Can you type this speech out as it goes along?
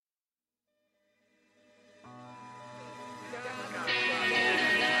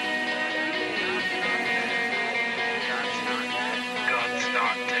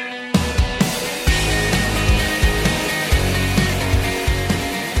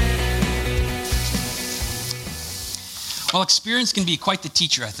Well, experience can be quite the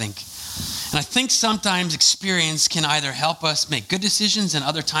teacher, I think. And I think sometimes experience can either help us make good decisions, and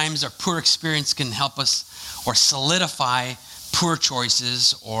other times our poor experience can help us or solidify poor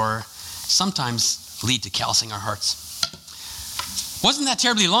choices, or sometimes lead to callousing our hearts. Wasn't that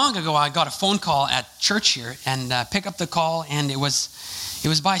terribly long ago, I got a phone call at church here, and pick up the call, and it was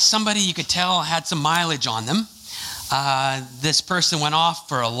by somebody you could tell had some mileage on them. This person went off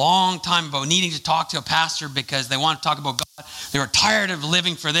for a long time about needing to talk to a pastor because they want to talk about God. They were tired of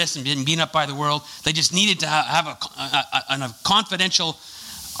living for this and being beaten up by the world. They just needed to have a confidential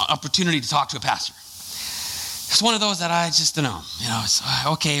opportunity to talk to a pastor. It's one of those that I just don't know. It's,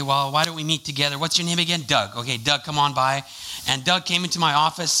 okay, well, why don't we meet together? What's your name again? Doug. Okay, Doug, come on by. And Doug came into my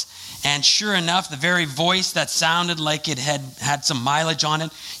office, and sure enough, the very voice that sounded like it had some mileage on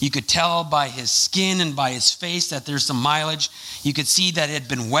it, you could tell by his skin and by his face that there's some mileage. You could see that it had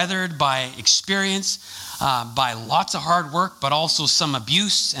been weathered by experience, by lots of hard work, but also some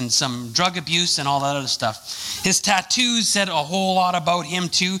abuse and some drug abuse and all that other stuff. His tattoos said a whole lot about him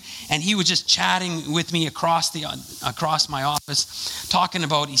too, and he was just chatting with me across my office, talking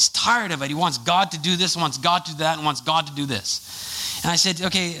about he's tired of it. He wants God to do this, wants God to do that, and wants God to do this. And I said,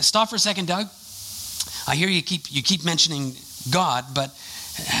 okay, stop for a second, Doug. I hear you keep mentioning God, but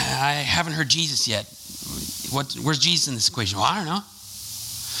I haven't heard Jesus yet. Where's Jesus in this equation? Well, I don't know.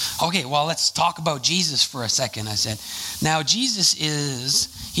 Okay, well, let's talk about Jesus for a second, I said. Now, Jesus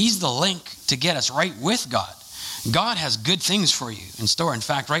he's the link to get us right with God. God has good things for you in store. In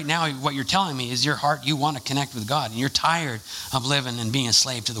fact, right now, what you're telling me is your heart, you want to connect with God, and you're tired of living and being a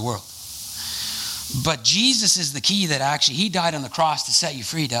slave to the world. But Jesus is the key that actually, he died on the cross to set you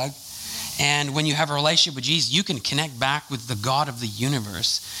free, Doug. And when you have a relationship with Jesus, you can connect back with the God of the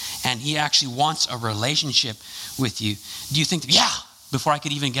universe. And he actually wants a relationship with you. Do you think, yeah, before I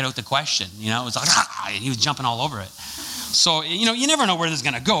could even get out the question, it was like, he was jumping all over it. So, you never know where this is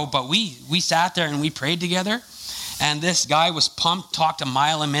going to go. But we sat there and we prayed together. And this guy was pumped, talked a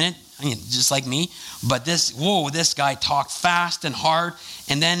mile a minute, just like me. But this guy talked fast and hard.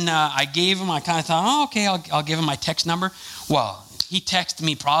 And then I gave him, I kind of thought, okay, I'll give him my text number. Well, he texted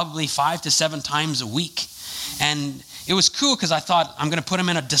me probably 5 to 7 times a week. And it was cool because I thought, I'm going to put him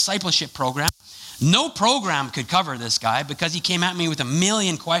in a discipleship program. No program could cover this guy because he came at me with a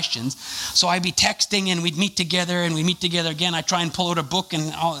million questions. So I'd be texting and we'd meet together and we'd meet together again. I'd try and pull out a book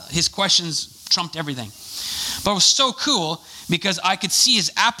and his questions trumped everything. But it was so cool because I could see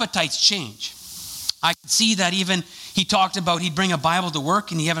his appetites change. I could see that even he talked about he'd bring a Bible to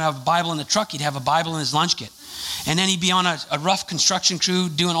work and he'd have a Bible in the truck. He'd have a Bible in his lunch kit. And then he'd be on a rough construction crew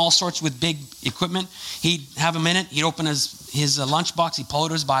doing all sorts with big equipment. He'd have a minute. He'd open his lunchbox. He'd pull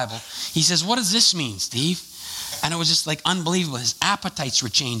out his Bible. He says, what does this mean, Steve? And it was just like unbelievable. His appetites were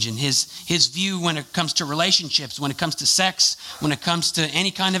changing. His view when it comes to relationships, when it comes to sex, when it comes to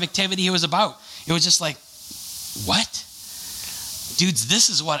any kind of activity he was about. It was just like, what? Dudes, this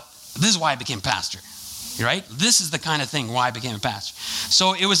is why I became pastor. Right? This is the kind of thing why I became a pastor.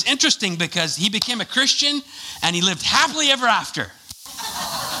 So it was interesting because he became a Christian and he lived happily ever after.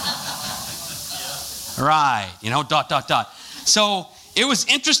 Right. So it was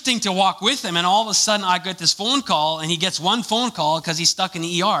interesting to walk with him, and all of a sudden I get this phone call, and he gets one phone call because he's stuck in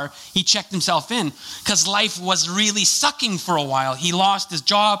the ER. He checked himself in because life was really sucking for a while. He lost his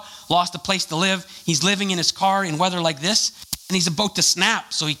job, lost a place to live. He's living in his car in weather like this. And he's about to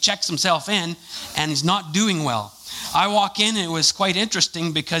snap, so he checks himself in, and he's not doing well. I walk in, and it was quite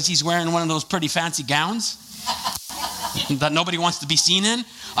interesting because he's wearing one of those pretty fancy gowns that nobody wants to be seen in.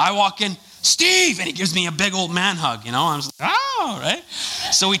 I walk in, Steve, and he gives me a big old man hug, I was like, oh, right?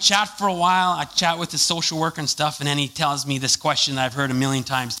 So we chat for a while. I chat with his social worker and stuff, and then he tells me this question that I've heard a million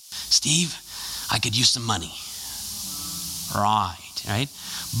times. Steve, I could use some money. Right?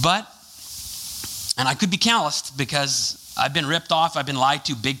 And I could be calloused because I've been ripped off. I've been lied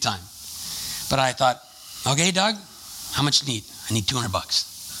to big time. But I thought, okay, Doug, how much do you need? I need $200.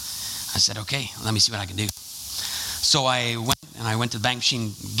 I said, okay, let me see what I can do. So I went to the bank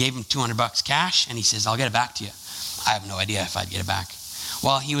machine, gave him $200 cash, and he says, I'll get it back to you. I have no idea if I'd get it back.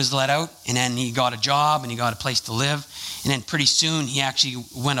 Well, he was let out, and then he got a job, and he got a place to live. And then pretty soon, he actually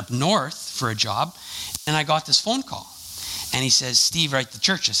went up north for a job, and I got this phone call. And he says, Steve, right at the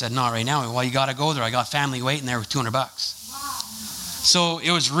church. I said, not right now. Well, you got to go there. I got family waiting there with $200. So it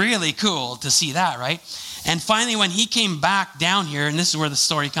was really cool to see that, right? And finally, when he came back down here, and this is where the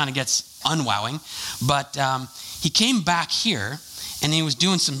story kind of gets unwowing, but he came back here, and he was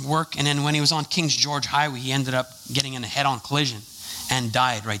doing some work, and then when he was on Kings George Highway, he ended up getting in a head-on collision and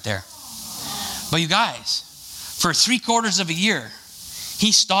died right there. But you guys, for 3/4 of a year,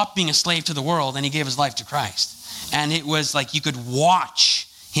 he stopped being a slave to the world, and he gave his life to Christ. And it was like you could watch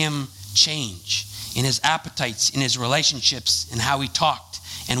him change in his appetites, in his relationships, and how he talked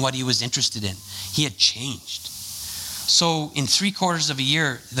and what he was interested in. He had changed. So in 3/4 of a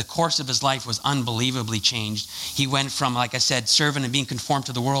year, the course of his life was unbelievably changed. He went from, like I said, serving and being conformed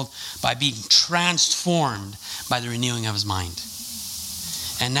to the world by being transformed by the renewing of his mind.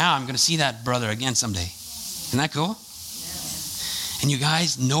 And now I'm going to see that brother again someday. Isn't that cool? And you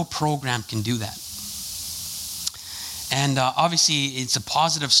guys, no program can do that. And obviously it's a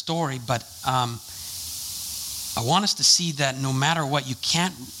positive story, but I want us to see that no matter what, you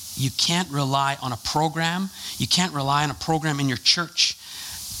can't rely on a program. You can't rely on a program in your church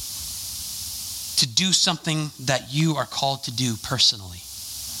to do something that you are called to do personally.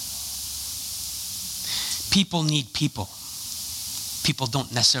 People need people. People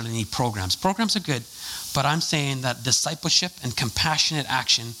don't necessarily need programs. Programs are good, but I'm saying that discipleship and compassionate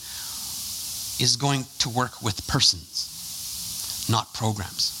action is going to work with persons, not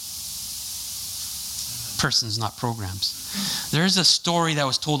programs. Persons, not programs. There's a story that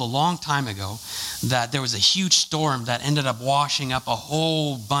was told a long time ago that there was a huge storm that ended up washing up a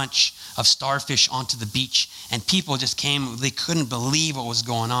whole bunch of starfish onto the beach, and people just came, they couldn't believe what was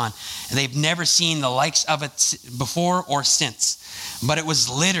going on. And they've never seen the likes of it before or since. But it was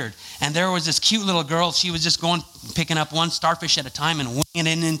littered. And there was this cute little girl. She was just going, picking up one starfish at a time and winging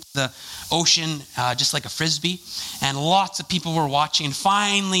it into the ocean just like a frisbee. And lots of people were watching. And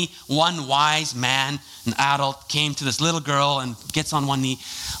finally, one wise man, an adult, came to this little girl and gets on one knee.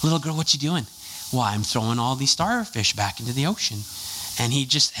 Little girl, what you doing? Well, I'm throwing all these starfish back into the ocean. And he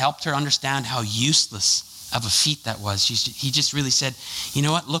just helped her understand how useless of a feat that was. He just really said, you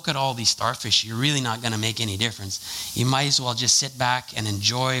know what, look at all these starfish. You're really not going to make any difference. You might as well just sit back and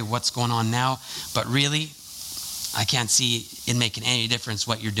enjoy what's going on now. But really, I can't see it making any difference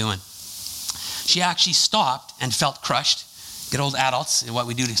what you're doing. She actually stopped and felt crushed. Good old adults, what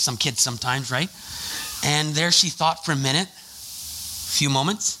we do to some kids sometimes, right? And there she thought for a minute, a few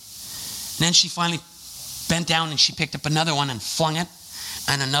moments. And then she finally bent down and she picked up another one and flung it,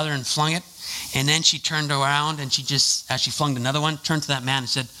 and another and flung it. And then she turned around and she just, as she flung another one, turned to that man and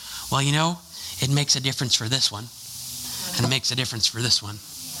said, well, you know, it makes a difference for this one. And it makes a difference for this one.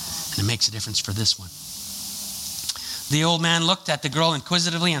 And it makes a difference for this one. The old man looked at the girl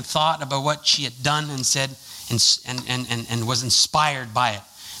inquisitively and thought about what she had done and said, and was inspired by it.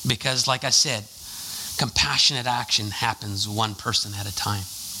 Because like I said, compassionate action happens one person at a time.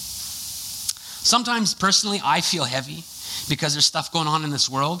 Sometimes personally, I feel heavy because there's stuff going on in this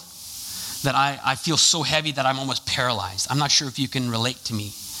world that I feel so heavy that I'm almost paralyzed. I'm not sure if you can relate to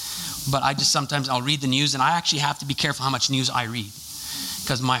me, but I just sometimes I'll read the news and I actually have to be careful how much news I read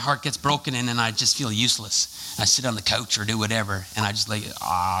because my heart gets broken in and I just feel useless. I sit on the couch or do whatever and I just like,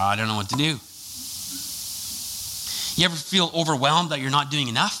 I don't know what to do. You ever feel overwhelmed that you're not doing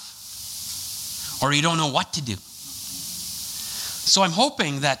enough or you don't know what to do? So I'm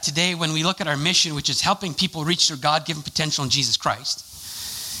hoping that today when we look at our mission, which is helping people reach their God-given potential in Jesus Christ,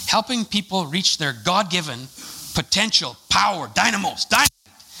 helping people reach their God-given potential, power, dynamite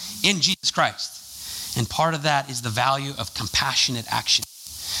in Jesus Christ. And part of that is the value of compassionate action.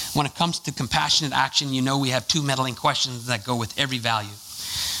 When it comes to compassionate action, you know we have two meddling questions that go with every value.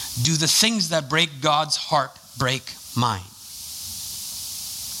 Do the things that break God's heart break mine?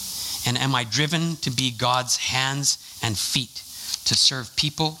 And am I driven to be God's hands and feet to serve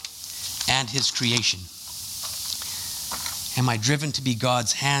people and his creation? Am I driven to be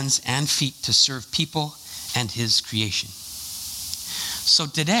God's hands and feet to serve people and his creation? So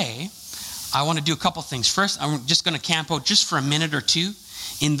today, I want to do a couple things. First, I'm just going to camp out just for a minute or two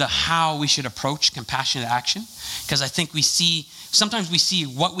in the how we should approach compassionate action. Because I think sometimes we see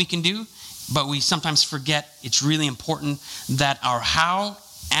what we can do, but we sometimes forget it's really important that our how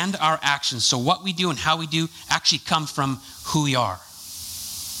and our actions, so what we do and how we do, actually come from who we are.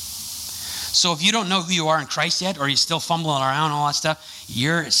 So if you don't know who you are in Christ yet, or you're still fumbling around all that stuff,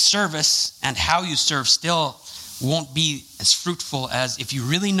 your service and how you serve still won't be as fruitful as if you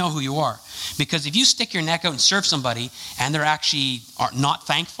really know who you are. Because if you stick your neck out and serve somebody and they're actually are not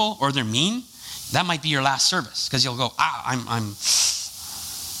thankful or they're mean, that might be your last service. Because you'll go, I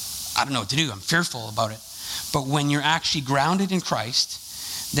don't know what to do. I'm fearful about it. But when you're actually grounded in Christ,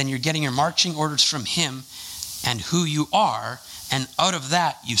 then you're getting your marching orders from him and who you are, and out of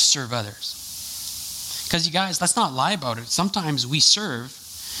that you serve others. Because you guys, let's not lie about it. Sometimes we serve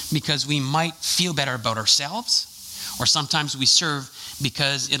because we might feel better about ourselves, or sometimes we serve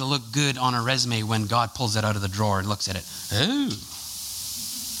because it'll look good on our resume when God pulls it out of the drawer and looks at it. Oh.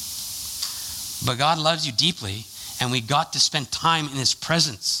 But God loves you deeply, and we got to spend time in his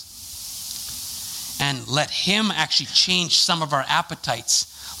presence. and let him actually change some of our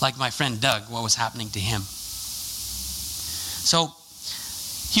appetites, like my friend Doug, what was happening to him. So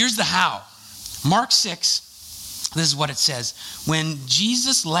here's the how. Mark 6, this is what it says. When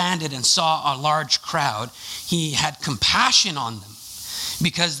Jesus landed and saw a large crowd, he had compassion on them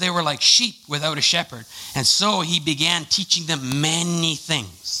because they were like sheep without a shepherd. And so he began teaching them many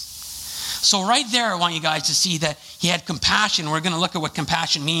things. So right there, I want you guys to see that he had compassion. We're going to look at what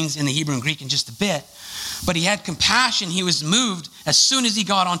compassion means in the Hebrew and Greek in just a bit. But he had compassion. He was moved as soon as he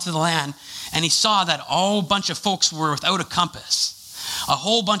got onto the land, and he saw that a whole bunch of folks were without a compass. A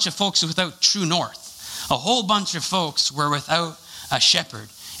whole bunch of folks without true north. A whole bunch of folks were without a shepherd.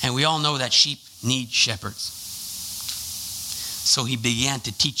 And we all know that sheep need shepherds. So he began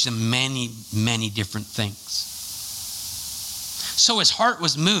to teach them many, many different things. So his heart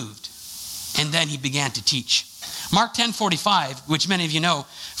was moved. And then he began to teach. Mark 10:45, which many of you know,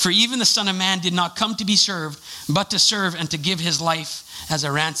 for even the Son of Man did not come to be served, but to serve and to give his life as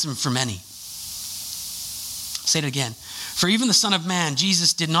a ransom for many. Say it again. For even the Son of Man,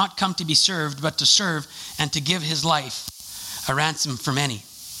 Jesus, did not come to be served, but to serve and to give his life a ransom for many.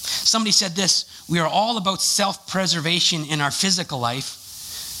 Somebody said this, we are all about self-preservation in our physical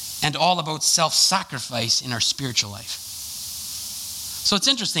life and all about self-sacrifice in our spiritual life. So it's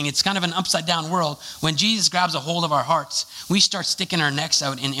interesting. It's kind of an upside down world. When Jesus grabs a hold of our hearts, we start sticking our necks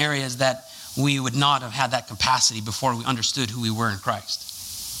out in areas that we would not have had that capacity before we understood who we were in Christ.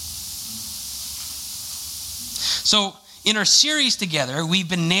 So in our series together, we've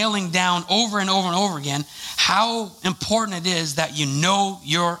been nailing down over and over and over again how important it is that you know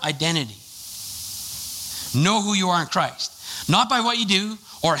your identity. Know who you are in Christ. Not by what you do,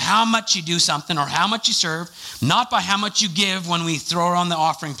 or how much you do something, or how much you serve, not by how much you give when we throw on the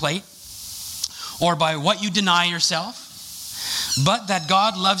offering plate, or by what you deny yourself, but that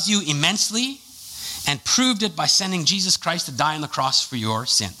God loves you immensely and proved it by sending Jesus Christ to die on the cross for your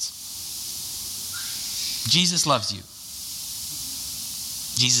sins. Jesus loves you.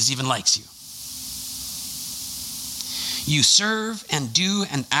 Jesus even likes you. You serve and do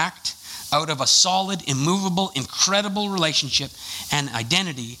and act out of a solid, immovable, incredible relationship and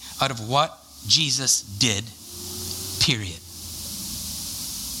identity out of what Jesus did, period.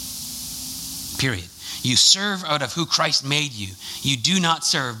 Period. You serve out of who Christ made you. You do not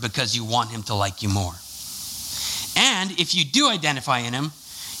serve because you want him to like you more. And if you do identify in him,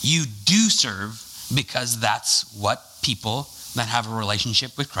 you do serve because that's what people that have a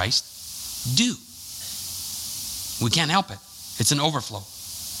relationship with Christ do. We can't help it. It's an overflow.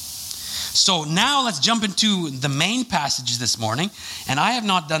 So now let's jump into the main passage this morning. And I have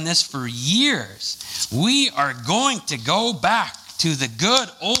not done this for years. We are going to go back to the good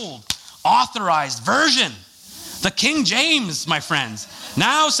old authorized version. The King James, my friends.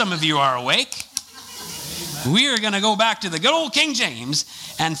 Now some of you are awake. We are going to go back to the good old King James.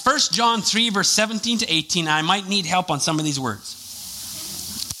 And 1 John 3 verse 17 to 18. I might need help on some of these words.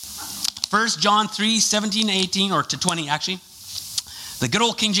 1 John 3, 17 to 18, or to 20 actually. The good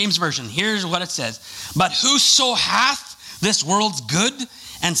old King James Version. Here's what it says. But whoso hath this world's good,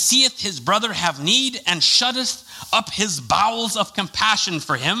 and seeth his brother have need, and shutteth up his bowels of compassion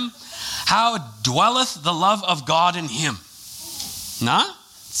for him, how dwelleth the love of God in him? Nah?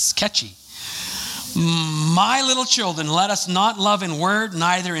 It's catchy. My little children, let us not love in word,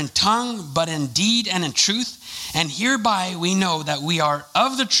 neither in tongue, but in deed and in truth. And hereby we know that we are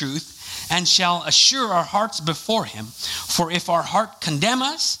of the truth, and shall assure our hearts before him. For if our heart condemn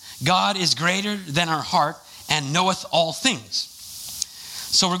us, God is greater than our heart, and knoweth all things.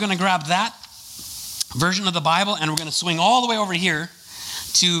 So we're going to grab that version of the Bible, and we're going to swing all the way over here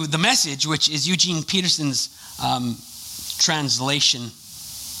to the Message, which is Eugene Peterson's translation,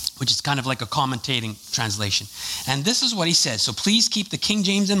 which is kind of like a commentating translation. And this is what he says. So please keep the King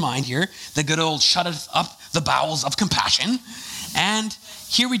James in mind here. The good old shutteth up the bowels of compassion. And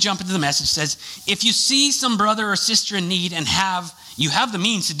here we jump into the Message. It says, if you see some brother or sister in need and you have the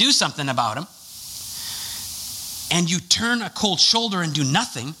means to do something about him, and you turn a cold shoulder and do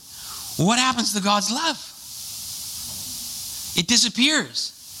nothing, what happens to God's love? It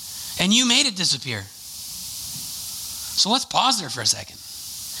disappears. And you made it disappear. So let's pause there for a second.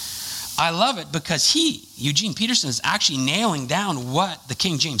 I love it because Eugene Peterson, is actually nailing down what the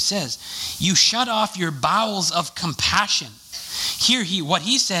King James says. You shut off your bowels of compassion. Here, what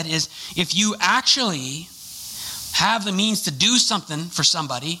he said is, if you actually have the means to do something for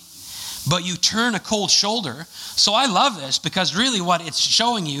somebody, but you turn a cold shoulder. So I love this because really what it's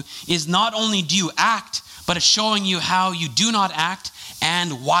showing you is not only do you act, but it's showing you how you do not act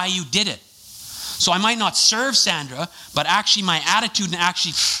and why you did it. So I might not serve Sandra, but actually my attitude and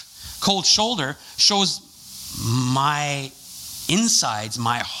actually Cold shoulder shows my insides,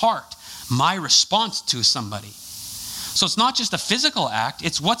 my heart, my response to somebody. So it's not just a physical act,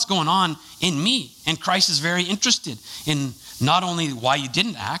 it's what's going on in me. And Christ is very interested in not only why you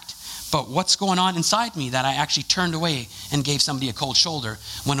didn't act, but what's going on inside me that I actually turned away and gave somebody a cold shoulder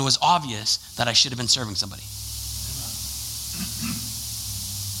when it was obvious that I should have been serving somebody.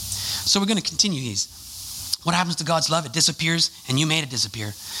 So we're going to continue these. What happens to God's love? It disappears, and you made it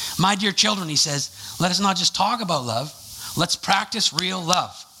disappear. My dear children, he says, let us not just talk about love. Let's practice real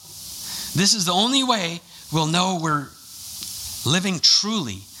love. This is the only way we'll know we're living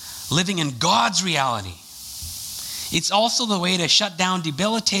truly, living in God's reality. It's also the way to shut down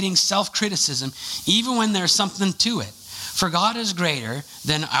debilitating self-criticism, even when there's something to it. For God is greater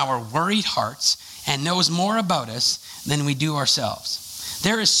than our worried hearts and knows more about us than we do ourselves.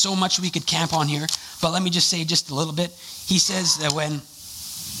 There is so much we could camp on here, but let me just say just a little bit. He says that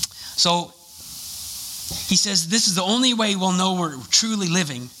he says this is the only way we'll know we're truly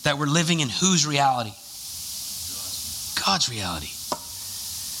living, that we're living in whose reality? God's reality.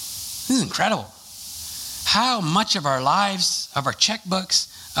 This is incredible. How much of our lives, of our checkbooks,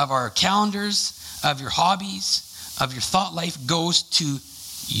 of our calendars, of your hobbies, of your thought life goes to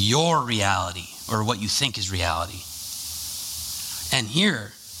your reality or what you think is reality. And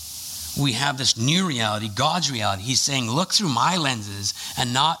here we have this new reality, God's reality. He's saying, look through my lenses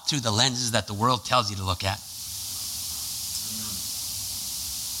and not through the lenses that the world tells you to look at.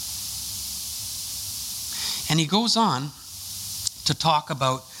 And he goes on to talk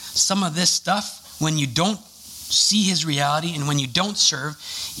about some of this stuff. When you don't see his reality and when you don't serve,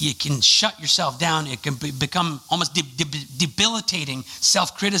 you can shut yourself down. It can become almost debilitating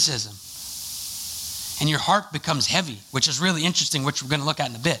self-criticism. And your heart becomes heavy, which is really interesting, which we're going to look at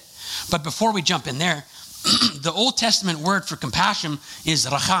in a bit. But before we jump in there, the Old Testament word for compassion is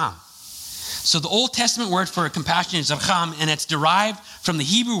racham. So the Old Testament word for compassion is racham, and it's derived from the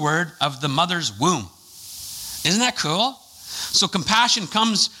Hebrew word of the mother's womb. Isn't that cool? So compassion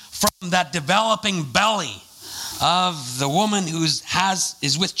comes from that developing belly of the woman who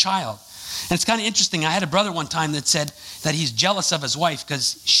is with child. And it's kind of interesting. I had a brother one time that said that he's jealous of his wife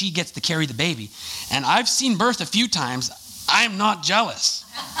because she gets to carry the baby. And I've seen birth a few times. I am not jealous.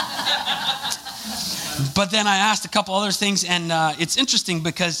 But then I asked a couple other things, and it's interesting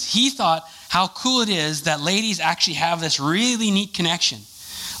because he thought how cool it is that ladies actually have this really neat connection.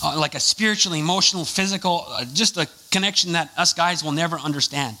 Like a spiritual, emotional, physical, just a connection that us guys will never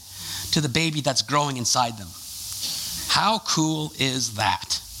understand to the baby that's growing inside them. How cool is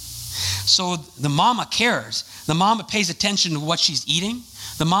that? So the mama cares. The mama pays attention to what she's eating.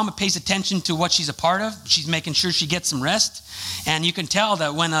 The mama pays attention to what she's a part of. She's making sure she gets some rest. And you can tell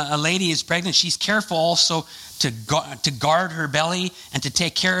that when a lady is pregnant, she's careful also to guard her belly and to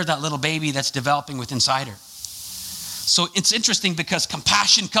take care of that little baby that's developing within inside her. So it's interesting because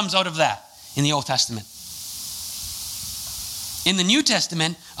compassion comes out of that in the Old Testament. In the New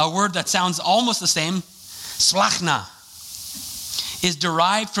Testament, a word that sounds almost the same, splachna, is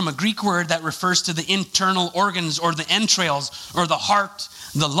derived from a Greek word that refers to the internal organs or the entrails or the heart,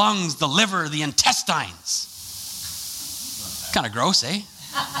 the lungs, the liver, the intestines. Kind of gross, eh?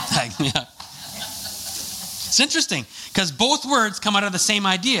 Yeah. It's interesting because both words come out of the same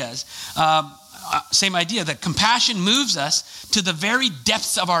ideas. Same idea that compassion moves us to the very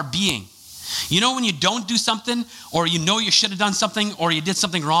depths of our being. You know when you don't do something, or you know you should have done something, or you did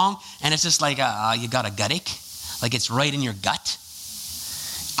something wrong, and it's just like you got a gut ache, like it's right in your gut.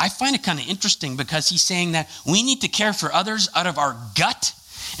 I find it kind of interesting because he's saying that we need to care for others out of our gut.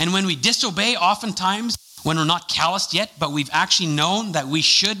 And when we disobey, oftentimes, when we're not calloused yet, but we've actually known that we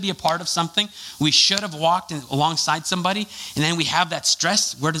should be a part of something, we should have walked alongside somebody, and then we have that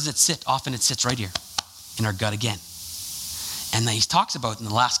stress, where does it sit? Often it sits right here in our gut again. And then he talks about in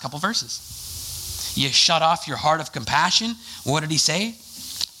the last couple verses. You shut off your heart of compassion. What did he say?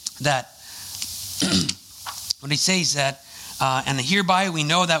 That, what he says that, and hereby we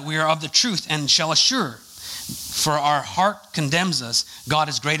know that we are of the truth and shall assure. For our heart condemns us. God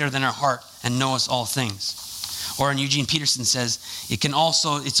is greater than our heart and knows all things. Or in Eugene Peterson says,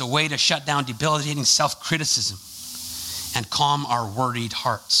 it's a way to shut down debilitating self-criticism and calm our worried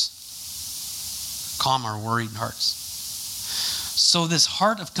hearts. Calm our worried hearts. So this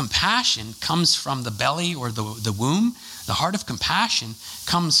heart of compassion comes from the belly or the womb. The heart of compassion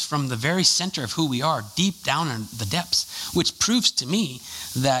comes from the very center of who we are, deep down in the depths, which proves to me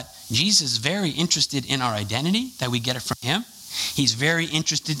that Jesus is very interested in our identity, that we get it from him. He's very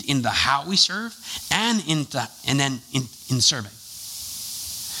interested in the how we serve and then in serving.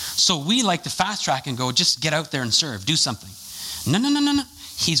 So we like to fast track and go, just get out there and serve, do something. No.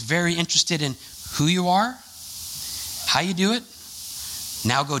 He's very interested in who you are, how you do it.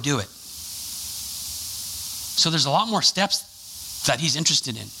 Now go do it. So there's a lot more steps that he's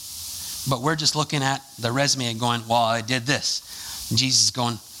interested in. But we're just looking at the resume and going, well, I did this. And Jesus is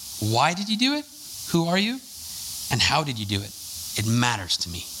going, why did you do it? Who are you? And how did you do it? It matters to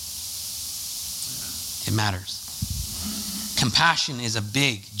me. It matters. Compassion is a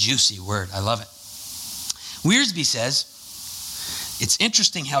big, juicy word. I love it. Wiersbe says, it's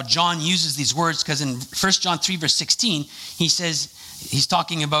interesting how John uses these words, because in 1 John 3 verse 16, he says, he's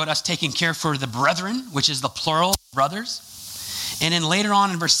talking about us taking care for the brethren, which is the plural, brothers. And then later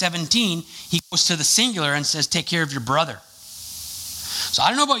on in verse 17, he goes to the singular and says, take care of your brother. So I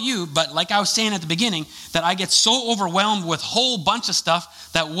don't know about you, but like I was saying at the beginning, that I get so overwhelmed with a whole bunch of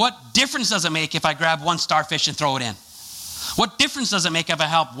stuff that what difference does it make if I grab one starfish and throw it in? What difference does it make if I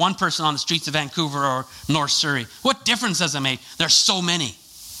help one person on the streets of Vancouver or North Surrey? What difference does it make? There's so many.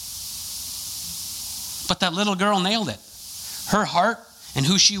 But that little girl nailed it. Her heart and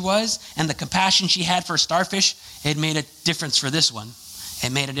who she was and the compassion she had for a starfish, it made a difference for this one.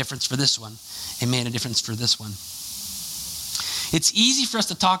 It made a difference for this one. It made a difference for this one. It's easy for us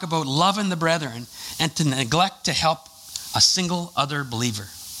to talk about loving the brethren and to neglect to help a single other believer.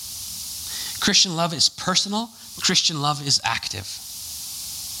 Christian love is personal. Christian love is active.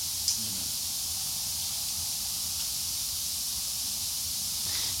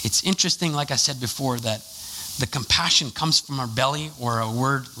 It's interesting, like I said before, that the compassion comes from our belly or a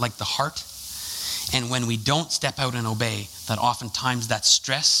word like the heart. And when we don't step out and obey, that oftentimes that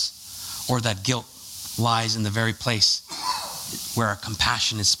stress or that guilt lies in the very place where our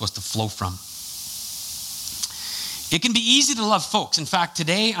compassion is supposed to flow from. It can be easy to love folks. In fact,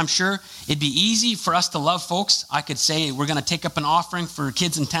 today, I'm sure it'd be easy for us to love folks. I could say we're going to take up an offering for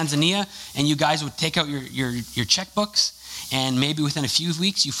kids in Tanzania, and you guys would take out your checkbooks, and maybe within a few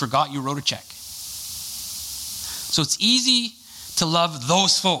weeks, you forgot you wrote a check. So it's easy to love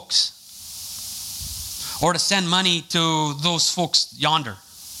those folks, or to send money to those folks yonder.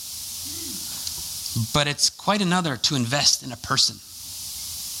 But it's quite another to invest in a person.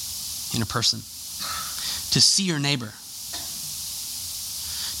 In a person. To see your neighbor.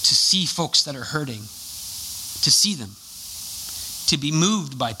 To see folks that are hurting. To see them. To be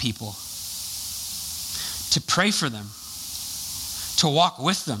moved by people. To pray for them. To walk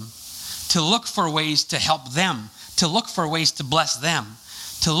with them. To look for ways to help them. To look for ways to bless them.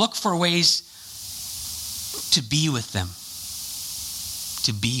 To look for ways to be with them.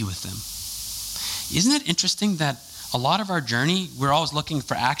 To be with them. Isn't it interesting that a lot of our journey, we're always looking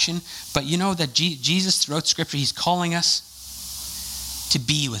for action, but you know that Jesus throughout Scripture, he's calling us to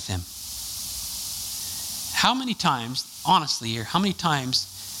be with him. How many times, honestly here, how many times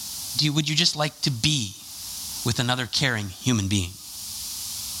would you just like to be with another caring human being?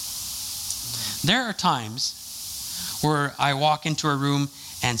 There are times where I walk into a room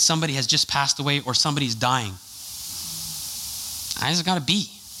and somebody has just passed away or somebody's dying. I just got to be.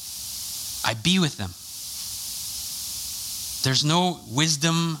 I be with them. There's no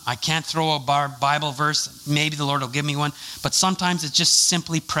wisdom. I can't throw a Bible verse. Maybe the Lord will give me one. But sometimes it's just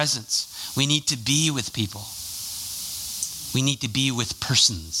simply presence. We need to be with people. We need to be with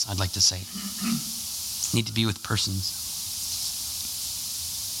persons, I'd like to say. Need to be with persons.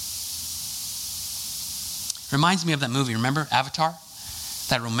 Reminds me of that movie, remember? Avatar?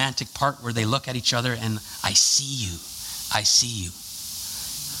 That romantic part where they look at each other and I see you. I see you.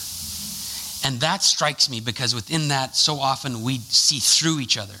 And that strikes me because within that, so often we see through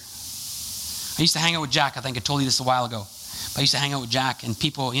each other. I used to hang out with Jack. I think I told you this a while ago. But I used to hang out with Jack, and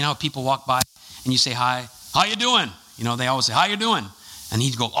people, you know, people walk by and you say hi. How you doing? You know, they always say, how you doing? And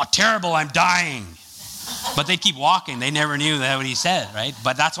he'd go, oh, terrible, I'm dying. But they'd keep walking. They never knew that what he said, right?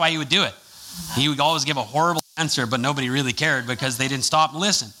 But that's why he would do it. He would always give a horrible answer, but nobody really cared because they didn't stop and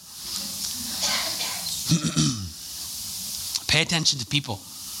listen. Pay attention to people.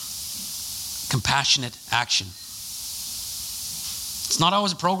 Compassionate action. It's not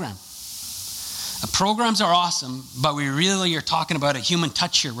always a program. Programs are awesome, but we really are talking about a human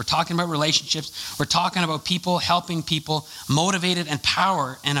touch here. We're talking about relationships. We're talking about people helping people, motivated and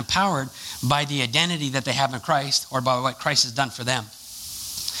empowered by the identity that they have in Christ or by what Christ has done for them.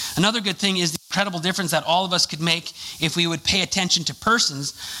 Another good thing is the incredible difference that all of us could make if we would pay attention to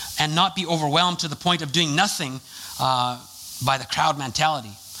persons and not be overwhelmed to the point of doing nothing by the crowd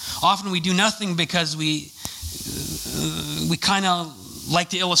mentality. Often we do nothing because we kind of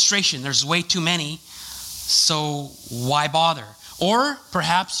like the illustration. There's way too many, so why bother? Or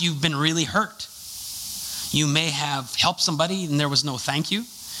perhaps you've been really hurt. You may have helped somebody and there was no thank you.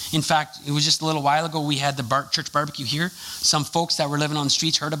 In fact, it was just a little while ago we had the church barbecue here. Some folks that were living on the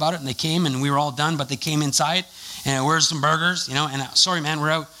streets heard about it, and they came, and we were all done, but they came inside, and where's some burgers, and sorry, man,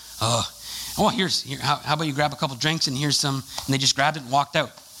 we're out. Oh, here, how about you grab a couple drinks, and here's some, and they just grabbed it and walked out.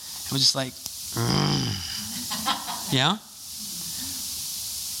 It was just like, yeah.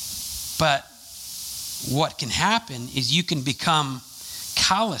 But what can happen is you can become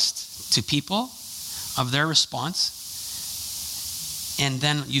calloused to people of their response, and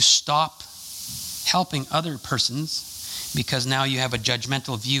then you stop helping other persons because now you have a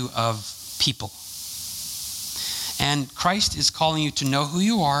judgmental view of people. And Christ is calling you to know who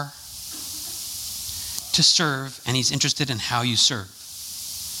you are, to serve, and he's interested in how you serve.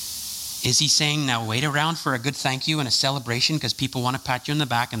 Is he saying, now wait around for a good thank you and a celebration because people want to pat you on the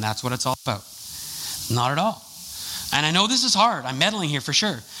back and that's what it's all about? Not at all. And I know this is hard. I'm meddling here for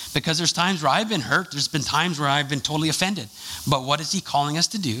sure because there's times where I've been hurt. There's been times where I've been totally offended. But what is he calling us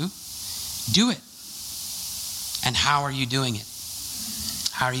to do? Do it. And how are you doing it?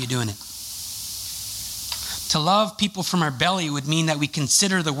 How are you doing it? To love people from our belly would mean that we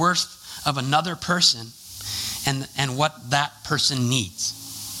consider the worth of another person and what that person needs.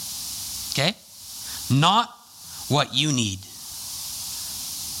 Okay? Not what you need.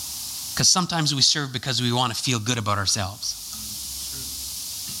 Because sometimes we serve because we want to feel good about ourselves.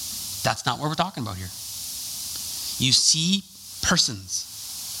 That's not what we're talking about here. You see persons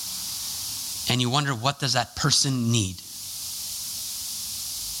and you wonder, what does that person need?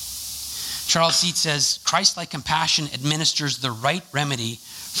 Charles Seat says, Christ-like compassion administers the right remedy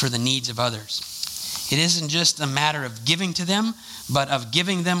for the needs of others. It isn't just a matter of giving to them, but of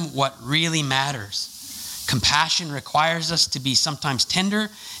giving them what really matters. Compassion requires us to be sometimes tender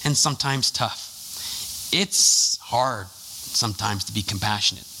and sometimes tough. It's hard sometimes to be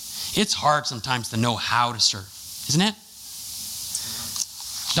compassionate. It's hard sometimes to know how to serve, isn't it?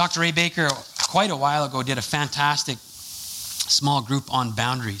 Dr. Ray Baker, quite a while ago, did a fantastic small group on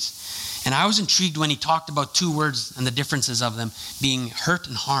boundaries. And I was intrigued when he talked about two words and the differences of them being hurt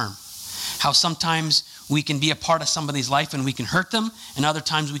and harm. How sometimes we can be a part of somebody's life and we can hurt them, and other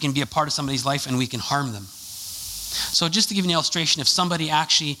times we can be a part of somebody's life and we can harm them. So just to give you an illustration, if somebody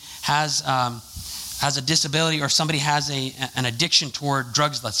actually has a disability or somebody has an addiction toward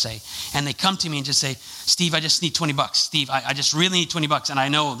drugs, let's say, and they come to me and just say, Steve, I just need $20. Steve, I just really need $20, and I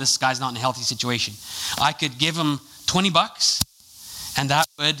know this guy's not in a healthy situation. I could give him $20 and that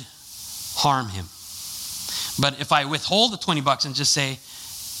would harm him. But if I withhold the $20 and just say,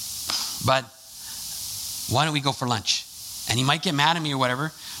 but why don't we go for lunch? And he might get mad at me or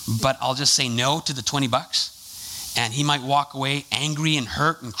whatever, but I'll just say no to the $20. And he might walk away angry and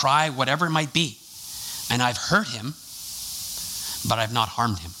hurt and cry, whatever it might be. And I've hurt him, but I've not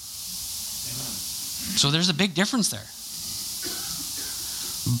harmed him. So there's a big difference there.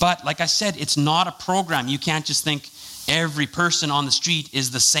 But like I said, it's not a program. You can't just think every person on the street is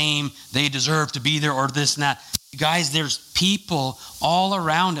the same. They deserve to be there or this and that. Guys, there's people all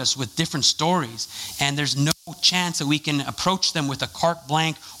around us with different stories, and there's no chance that we can approach them with a carte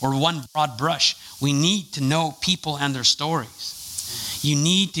blanche or one broad brush. We need to know people and their stories. You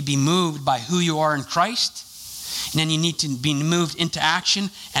need to be moved by who you are in Christ, and then you need to be moved into action,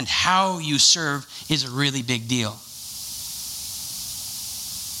 and how you serve is a really big deal.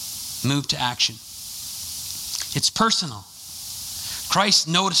 Move to action. It's personal. Christ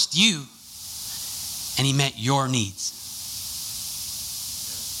noticed you, and he met your needs.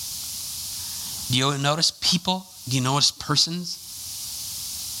 Do you notice people? Do you notice persons?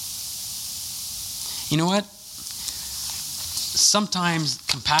 You know what? Sometimes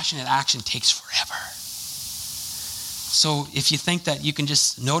compassionate action takes forever. So if you think that you can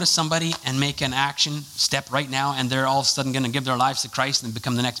just notice somebody and make an action step right now, and they're all of a sudden going to give their lives to Christ and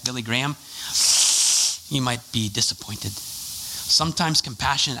become the next Billy Graham, you might be disappointed. Sometimes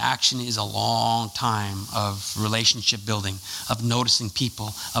compassionate action is a long time of relationship building, of noticing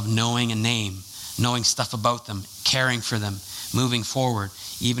people, of knowing a name, knowing stuff about them, caring for them, moving forward,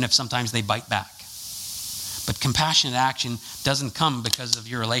 even if sometimes they bite back. But compassionate action doesn't come because of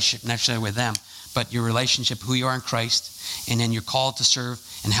your relationship necessarily with them, but your relationship, who you are in Christ, and then you're called to serve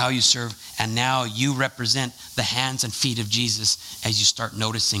and how you serve, and now you represent the hands and feet of Jesus as you start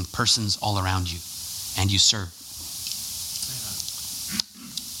noticing persons all around you, and you serve.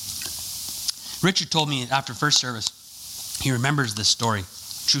 Richard told me after first service, he remembers this story,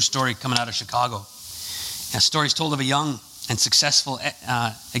 true story coming out of Chicago. A story is told of a young and successful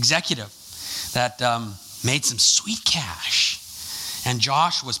executive that made some sweet cash. And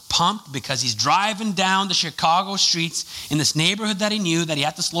Josh was pumped because he's driving down the Chicago streets in this neighborhood that he knew that he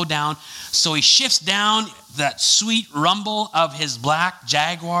had to slow down. So he shifts down that sweet rumble of his black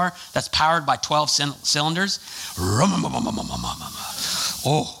Jaguar that's powered by 12 cylinders.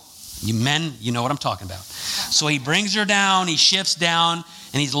 Oh, you men, you know what I'm talking about. So he brings her down, he shifts down,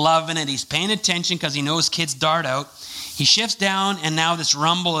 and he's loving it. He's paying attention because he knows kids dart out. He shifts down, and now this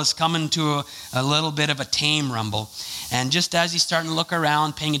rumble is coming to a little bit of a tame rumble. And just as he's starting to look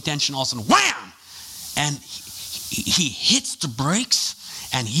around, paying attention, all of a sudden, wham! And he hits the brakes,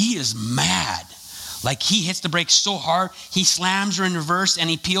 and he is mad. Like he hits the brakes so hard, he slams her in reverse, and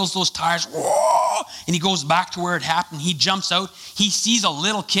he peels those tires. Whoa! And he goes back to where it happened. He jumps out. He sees a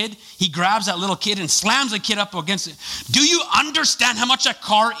little kid. He grabs that little kid and slams the kid up against it. Do you understand how much that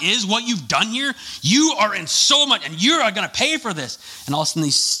car is, what you've done here? You are in so much, and you are going to pay for this. And all of a sudden,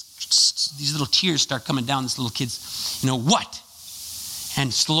 these little tears start coming down this little kid's, what?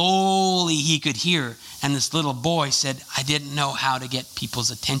 And slowly he could hear. And this little boy said, I didn't know how to get people's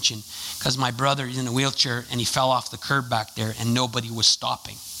attention because my brother is in a wheelchair and he fell off the curb back there and nobody was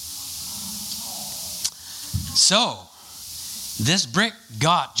stopping. So this brick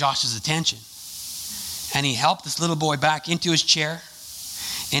got Josh's attention. And he helped this little boy back into his chair.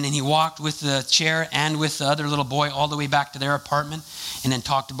 And then he walked with the chair and with the other little boy all the way back to their apartment. And then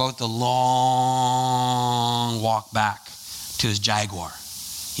talked about the long walk back to his Jaguar.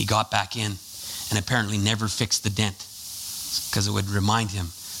 He got back in and apparently never fixed the dent because it would remind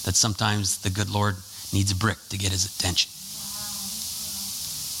him that sometimes the good Lord needs a brick to get his attention.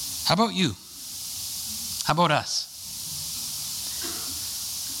 How about you? How about us?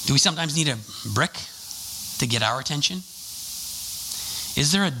 Do we sometimes need a brick to get our attention?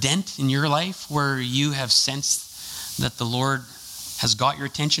 Is there a dent in your life where you have sensed that the Lord has got your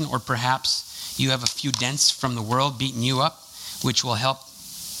attention, or perhaps you have a few dents from the world beating you up, which will help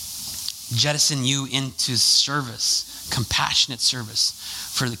jettison you into service, compassionate service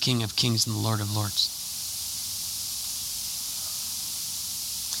for the King of Kings and the Lord of Lords?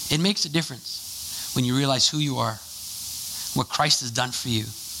 It makes a difference when you realize who you are, what Christ has done for you,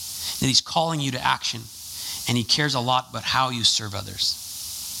 that he's calling you to action, and he cares a lot about how you serve others.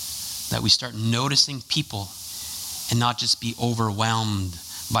 That we start noticing people and not just be overwhelmed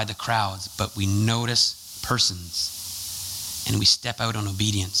by the crowds, but we notice persons and we step out on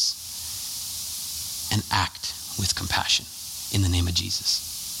obedience and act with compassion in the name of Jesus.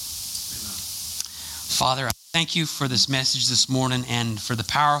 Amen. Father, I thank you for this message this morning and for the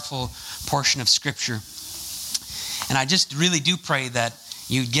powerful portion of Scripture. And I just really do pray that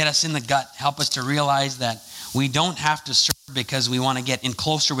you get us in the gut, help us to realize that we don't have to serve because we want to get in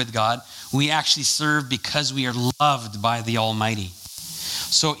closer with God. We actually serve because we are loved by the Almighty.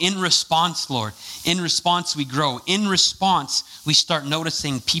 So in response, Lord, in response we grow. In response, we start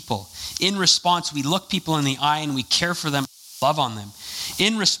noticing people. In response, we look people in the eye and we care for them, love on them.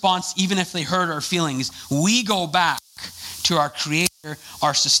 In response, even if they hurt our feelings, we go back to our Creator,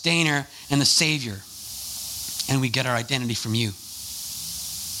 our Sustainer, and the Savior. And we get our identity from you.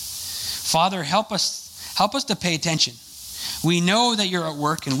 Father, help us to pay attention. We know that you're at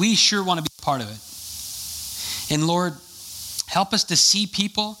work and we sure want to be a part of it. And Lord, help us to see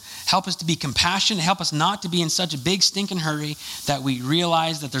people, help us to be compassionate, help us not to be in such a big stinking hurry that we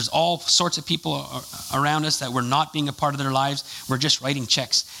realize that there's all sorts of people around us that we're not being a part of their lives. We're just writing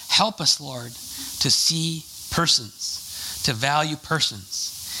checks. Help us, Lord, to see persons, to value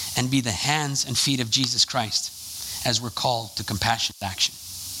persons, and be the hands and feet of Jesus Christ as we're called to compassionate action.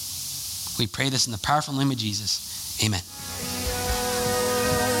 We pray this in the powerful name of Jesus. Amen.